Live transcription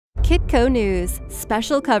Kitco News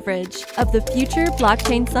special coverage of the Future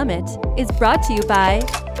Blockchain Summit is brought to you by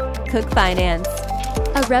Cook Finance,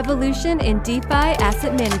 a revolution in DeFi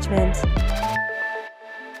asset management.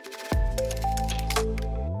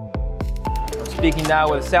 Speaking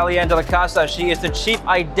now with Sallyann Della Casa. She is the Chief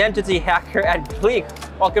Identity Hacker at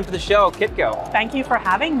Gleac. Welcome to the show, Kitco. Thank you for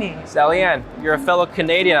having me. Sallyann, you're a fellow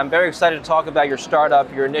Canadian. I'm very excited to talk about your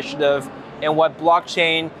startup, your initiative, and what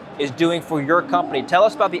blockchain is doing for your company. Tell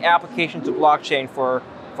us about the applications of blockchain for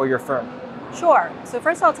your firm. Sure. So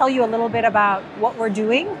first I'll tell you a little bit about what we're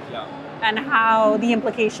doing and how the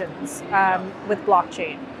implications with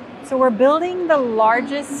blockchain. So we're building the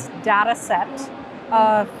largest data set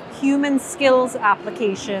of human skills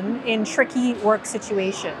application in tricky work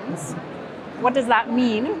situations. What does that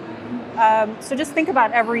mean? So just think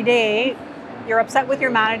about every day, you're upset with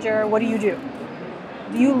your manager, what do?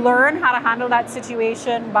 Do you learn how to handle that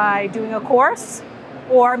situation by doing a course?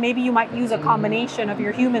 Or maybe you might use a combination of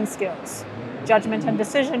your human skills, judgment and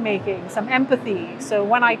decision making, some empathy. So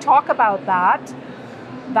when I talk about that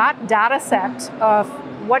data set of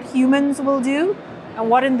what humans will do and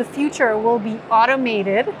what in the future will be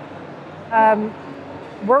automated,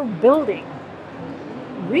 we're building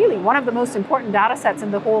really one of the most important data sets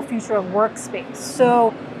in the whole future of workspace.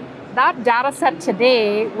 So that data set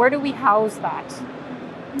today, where do we house that?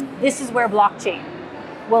 This is where blockchain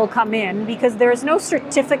will come in, because there is no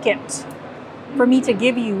certificate for me to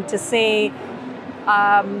give you to say,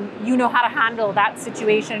 you know how to handle that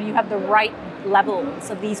situation, you have the right levels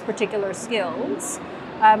of these particular skills.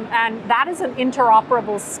 And that is an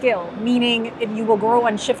interoperable skill, meaning you will grow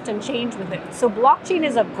and shift and change with it. So blockchain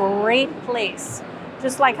is a great place,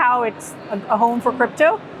 just like how it's a home for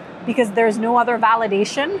crypto, because there's no other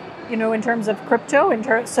validation, in terms of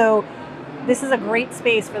crypto. So this is a great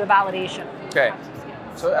space for the validation. Okay,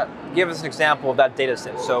 so give us an example of that data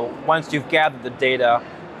set. So once you've gathered the data,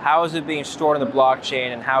 how is it being stored in the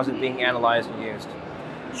blockchain and how is it being analyzed and used?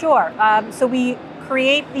 Sure, so we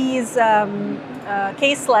create these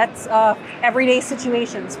caselets of everyday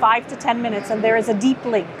situations, 5 to 10 minutes, and there is a deep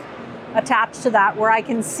link attached to that where I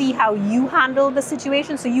can see how you handle the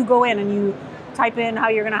situation. So you go in and you type in how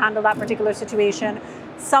you're going to handle that particular situation.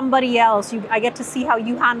 Somebody else, I get to see how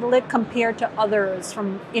you handle it compared to others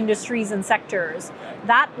from industries and sectors.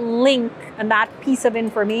 That link and that piece of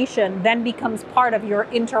information then becomes part of your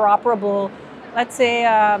interoperable, let's say,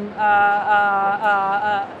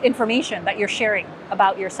 information that you're sharing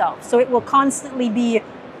about yourself. So it will constantly be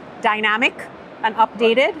dynamic and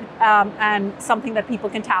updated and something that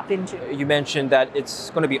people can tap into. You mentioned that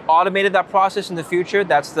it's going to be automated, that process in the future.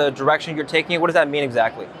 That's the direction you're taking it. What does that mean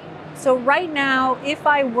exactly? So right now, if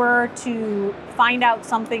I were to find out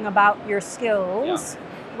something about your skills,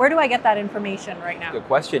 where do I get that information right now? Good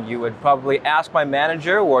question. You would probably ask my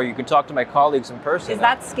manager, or you could talk to my colleagues in person. Is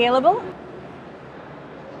that scalable?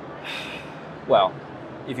 Well,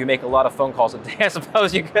 if you make a lot of phone calls a day, I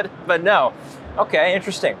suppose you could, but no. Okay,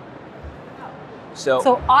 interesting. So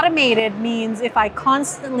automated means if I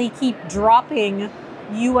constantly keep dropping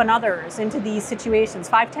you and others into these situations,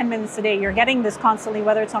 5-10 minutes a day, you're getting this constantly,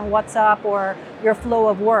 whether it's on WhatsApp or your flow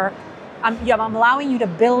of work, I'm allowing you to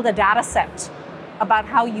build a data set about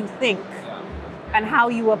how you think and how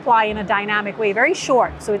you apply in a dynamic way. Very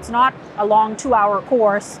short, so it's not a long 2-hour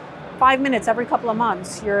course, 5 minutes every couple of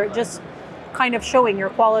months. You're just kind of showing your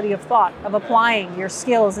quality of thought, of applying your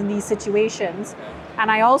skills in these situations.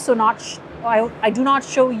 And I also I do not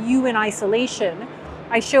show you in isolation.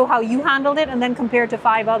 I show how you handled it and then compare to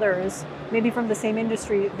 5 others, maybe from the same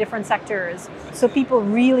industry, different sectors. So people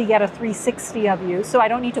really get a 360 of you. So I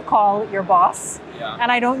don't need to call your boss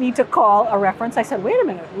and I don't need to call a reference. I said, wait a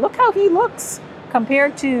minute, look how he looks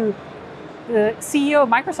compared to the CEO of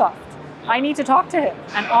Microsoft. I need to talk to him.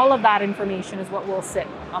 And all of that information is what will sit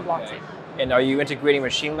on blockchain. And are you integrating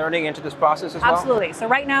machine learning into this process as well? Absolutely. So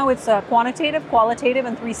right now it's a quantitative, qualitative,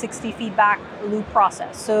 and 360 feedback loop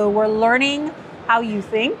process. So we're learning how you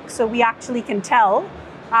think. So we actually can tell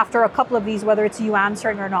after a couple of these whether it's you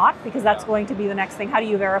answering or not, because that's going to be the next thing. How do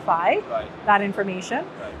you verify that information?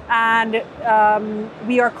 And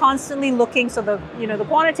we are constantly looking. So the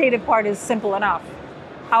quantitative part is simple enough.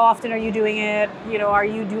 How often are you doing it? Are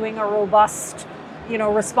you doing a robust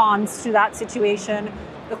response to that situation?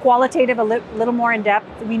 The qualitative, a little more in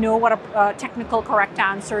depth. We know what a technical correct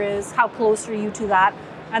answer is. How close are you to that?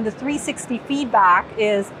 And the 360 feedback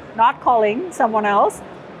is not calling someone else,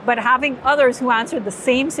 but having others who answered the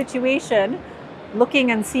same situation, looking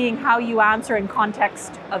and seeing how you answer in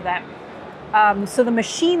context of them. So the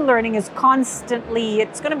machine learning is constantly,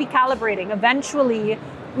 it's going to be calibrating. Eventually,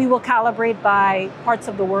 we will calibrate by parts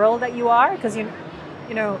of the world that you are, because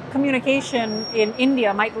communication in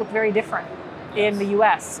India might look very different in the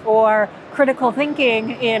US, or critical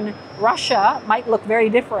thinking in Russia might look very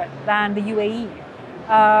different than the UAE.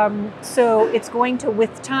 So it's going to,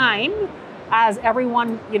 with time, as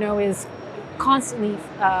everyone is constantly,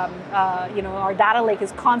 our data lake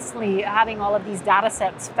is constantly having all of these data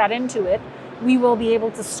sets fed into it, we will be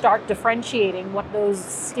able to start differentiating what those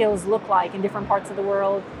skills look like in different parts of the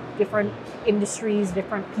world, different industries,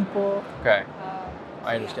 different people. Okay,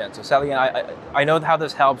 I understand. So Sallyann, I know how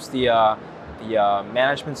this helps the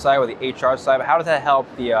management side or the HR side, but how does that help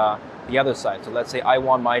the other side? So let's say I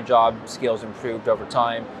want my job skills improved over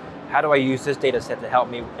time. How do I use this data set to help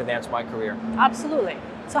me advance my career? Absolutely.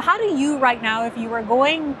 So how do you right now, if you were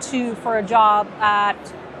going for a job at,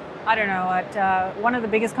 one of the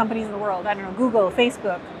biggest companies in the world, Google,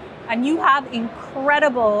 Facebook, and you have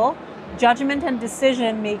incredible judgment and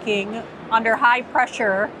decision making under high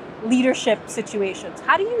pressure leadership situations,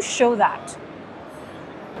 how do you show that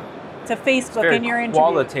to Facebook in your interview?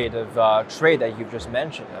 Qualitative trait that you've just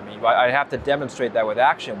mentioned. I mean, I'd have to demonstrate that with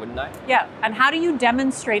action, wouldn't I? Yeah, and how do you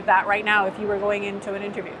demonstrate that right now if you were going into an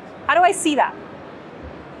interview? How do I see that?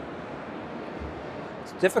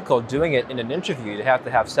 It's difficult doing it in an interview. You'd have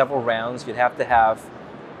to have several rounds. You'd have to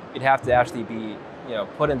actually be,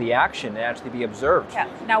 put in the action and actually be observed. Yeah.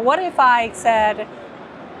 Now, what if I said,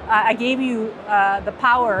 I gave you the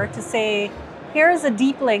power to say, here's a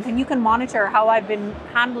deep link and you can monitor how I've been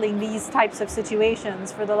handling these types of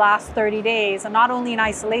situations for the last 30 days, and not only in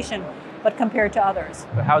isolation, but compared to others.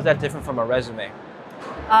 But how is that different from a resume?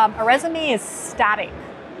 A resume is static.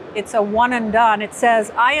 It's a one and done. It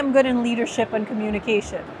says, I am good in leadership and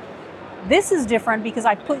communication. This is different because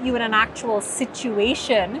I put you in an actual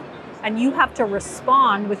situation and you have to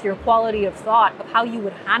respond with your quality of thought of how you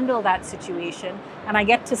would handle that situation. And I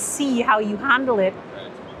get to see how you handle it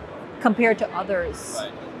compared to others.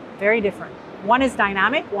 Right. Very different. One is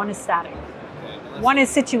dynamic, one is static. One is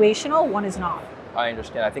situational, one is not. I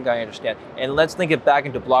understand. I think I understand. And let's link it back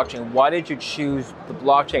into blockchain. Why did you choose the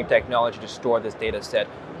blockchain technology to store this data set?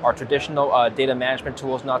 Are traditional data management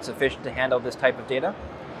tools not sufficient to handle this type of data?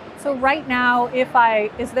 So right now,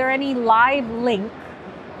 is there any live link?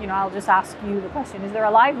 I'll just ask you the question. Is there a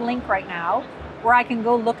live link right now where I can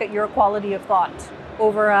go look at your quality of thought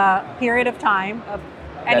over a period of time of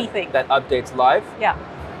anything? That updates live? Yeah.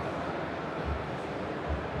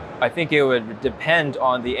 I think it would depend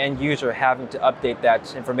on the end user having to update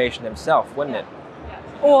that information themselves, wouldn't it? Yeah.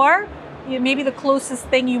 Or maybe the closest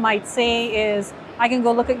thing you might say is, I can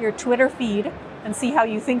go look at your Twitter feed and see how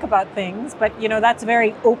you think about things, but that's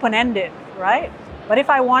very open-ended, right? But if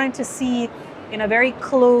I wanted to see in a very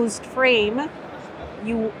closed frame,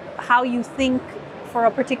 how you think for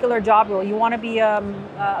a particular job role, you want to be a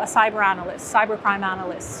cybercrime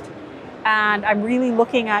analyst, and I'm really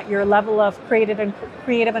looking at your level of creative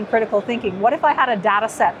and critical thinking. What if I had a data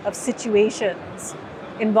set of situations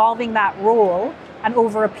involving that role, and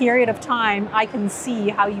over a period of time, I can see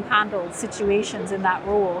how you handled situations in that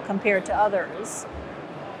role compared to others?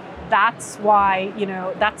 That's why,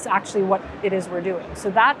 that's actually what it is we're doing.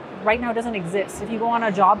 So that right now doesn't exist. If you go on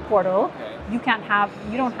a job portal, you don't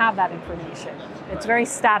have that information. It's very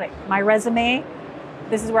static. My resume,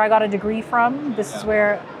 this is where I got a degree from, this is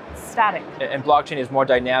where it's static. And blockchain is more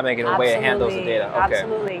dynamic in a way it handles the data. Okay.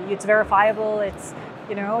 Absolutely. It's verifiable, it's.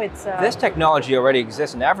 This technology already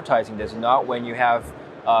exists in advertising, does it not? When you have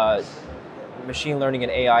machine learning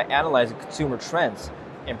and AI analyzing consumer trends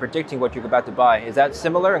and predicting what you're about to buy. Is that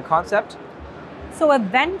similar in concept? So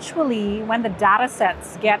eventually, when the data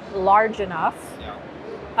sets get large enough,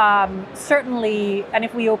 certainly, and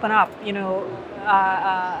if we open up,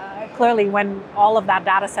 clearly when all of that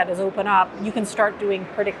data set is open up, you can start doing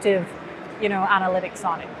predictive, analytics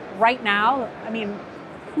on it. Right now,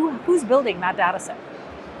 who's building that data set?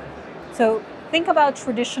 So think about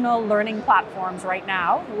traditional learning platforms right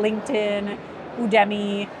now, LinkedIn,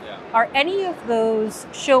 Udemy. Are any of those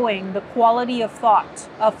showing the quality of thought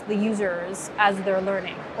of the users as they're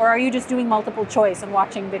learning? Or are you just doing multiple choice and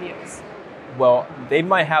watching videos? Well, they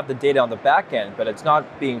might have the data on the back end, but it's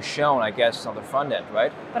not being shown, I guess, on the front end,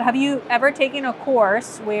 right? But have you ever taken a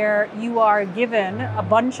course where you are given a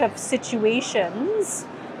bunch of situations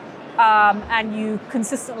and you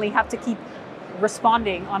consistently have to keep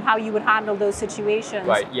responding on how you would handle those situations?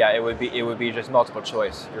 Right, yeah, it would be just multiple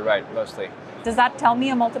choice. You're right, mostly. Does that tell me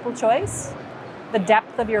a multiple choice? The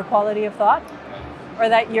depth of your quality of thought? Or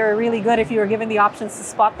that you're really good if you were given the options to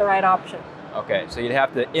spot the right option? Okay, so you'd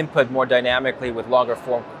have to input more dynamically with longer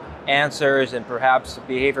form answers and perhaps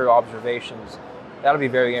behavioral observations That'll be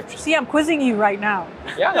very interesting. See, I'm quizzing you right now.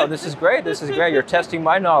 Yeah, no, this is great. This is great. You're testing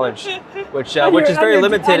my knowledge, which is very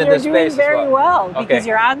limited in this space. You're doing very well Okay. because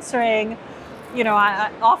you're answering. You know,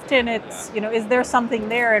 often it's, you know, is there something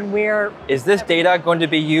there, and where... Is this data going to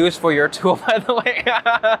be used for your tool, by the way?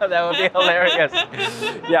 That would be hilarious.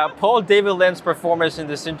 Yeah, pull David Lin's performance in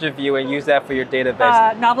this interview and use that for your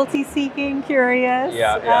database. Novelty seeking, curious,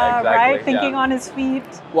 yeah, exactly. Right? Thinking on his feet.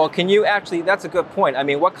 Well, can you actually, that's a good point. I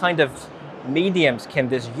mean, what kind of mediums can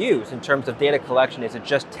this use in terms of data collection? Is it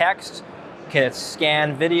just text? Can it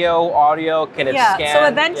scan video, audio? Can it scan? So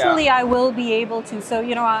eventually I will be able to. So,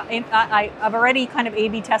 you know, I've already kind of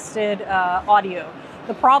A/B tested audio.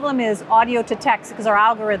 The problem is audio to text, because our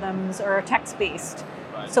algorithms are text-based.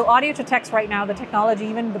 Right. So audio to text right now, the technology,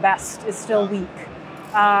 even the best, is still weak.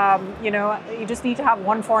 You know, you just need to have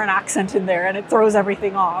one foreign accent in there and it throws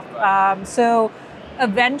everything off. Right. So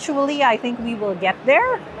eventually I think we will get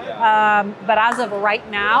there. But as of right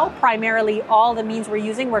now, primarily all the means we're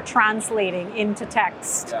using, we're translating into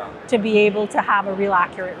text to be able to have a real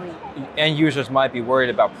accurate read. End users might be worried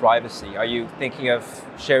about privacy. Are you thinking of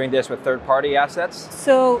sharing this with third-party assets?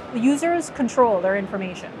 So users control their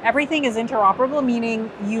information. Everything is interoperable,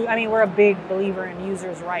 meaning we're a big believer in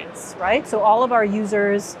users' rights, right? So all of our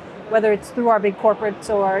users, whether it's through our big corporates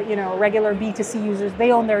or, you know, regular B2C users,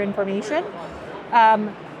 they own their information.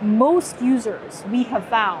 Most users we have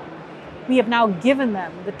found, we have now given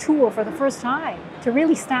them the tool for the first time to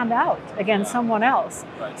really stand out against someone else.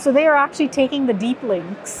 Right. So they are actually taking the deep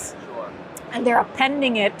links and they're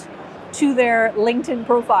appending it to their LinkedIn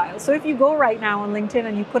profile. So if you go right now on LinkedIn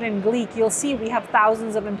and you put in Gleac, you'll see we have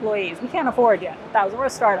thousands of employees. We can't afford yet, thousands, we're a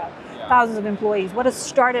startup, thousands of employees. What has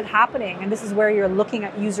started happening, and this is where you're looking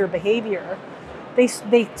at user behavior, they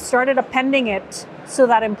started appending it so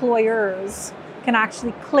that employers can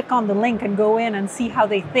actually click on the link and go in and see how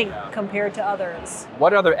they think compared to others.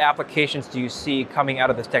 What other applications do you see coming out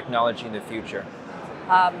of this technology in the future?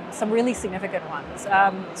 Some really significant ones.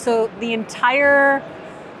 So the entire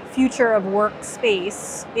future of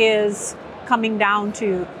workspace is coming down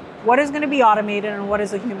to what is going to be automated and what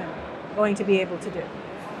is a human going to be able to do.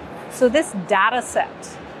 So this data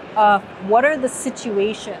set of what are the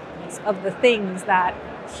situations of the things that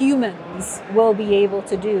humans will be able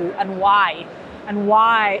to do and why,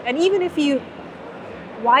 and even if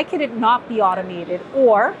why could it not be automated?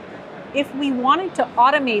 Or if we wanted to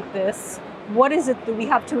automate this, what is it that we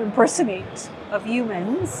have to impersonate of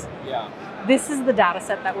humans? This is the data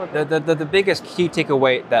set that we're building. The biggest key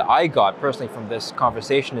takeaway that I got personally from this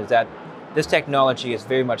conversation is that this technology is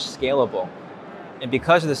very much scalable. And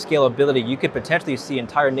because of the scalability, you could potentially see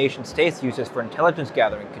entire nation states use this for intelligence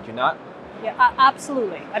gathering, could you not? Yeah,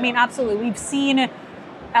 absolutely. I mean, absolutely. We've seen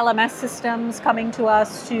LMS systems coming to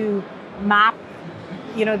us to map,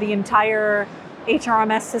 you know, the entire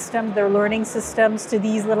HRMS system, their learning systems to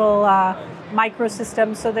these little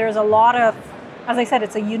microsystems. So there's a lot of, as I said,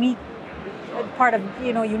 it's a unique part of,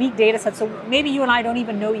 you know, unique data set. So maybe you and I don't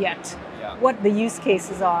even know yet what the use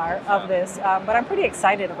cases are of this, but I'm pretty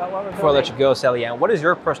excited about what we're building. Before I let you go, Sallyann, what is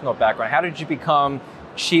your personal background? How did you become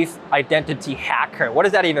Chief Identity Hacker? What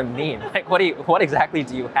does that even mean? Like, what exactly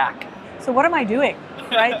do you hack? So what am I doing,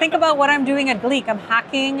 right? Think about what I'm doing at Gleac. I'm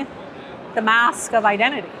hacking the mask of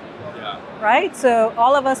identity, right? So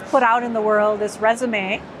all of us put out in the world this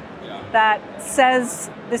resume that says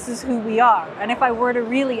this is who we are. And if I were to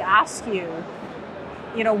really ask you,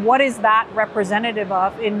 you know, what is that representative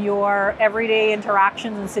of in your everyday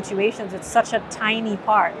interactions and situations? It's such a tiny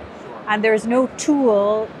part. And there's no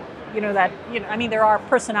tool, you know, that, you know, I mean, there are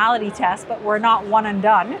personality tests, but we're not one and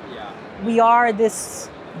done. We are this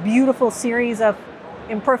beautiful series of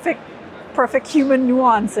perfect human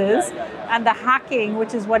nuances. And the hacking,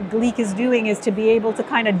 which is what Gleac is doing, is to be able to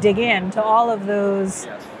kind of dig into all of those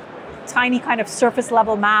tiny kind of surface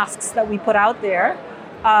level masks that we put out there.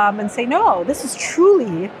 And say, no, this is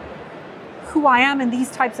truly who I am in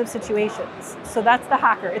these types of situations. So that's the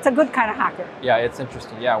hacker. It's a good kind of hacker. Yeah, it's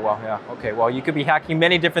interesting. Okay, well, you could be hacking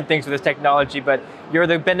many different things with this technology, but you're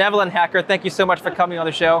the benevolent hacker. Thank you so much for coming on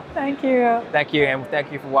the show. Thank you. Thank you, and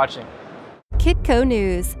thank you for watching. Kitco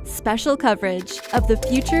News special coverage of the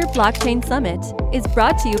Future Blockchain Summit is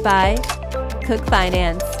brought to you by Cook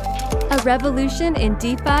Finance, a revolution in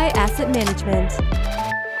DeFi asset management.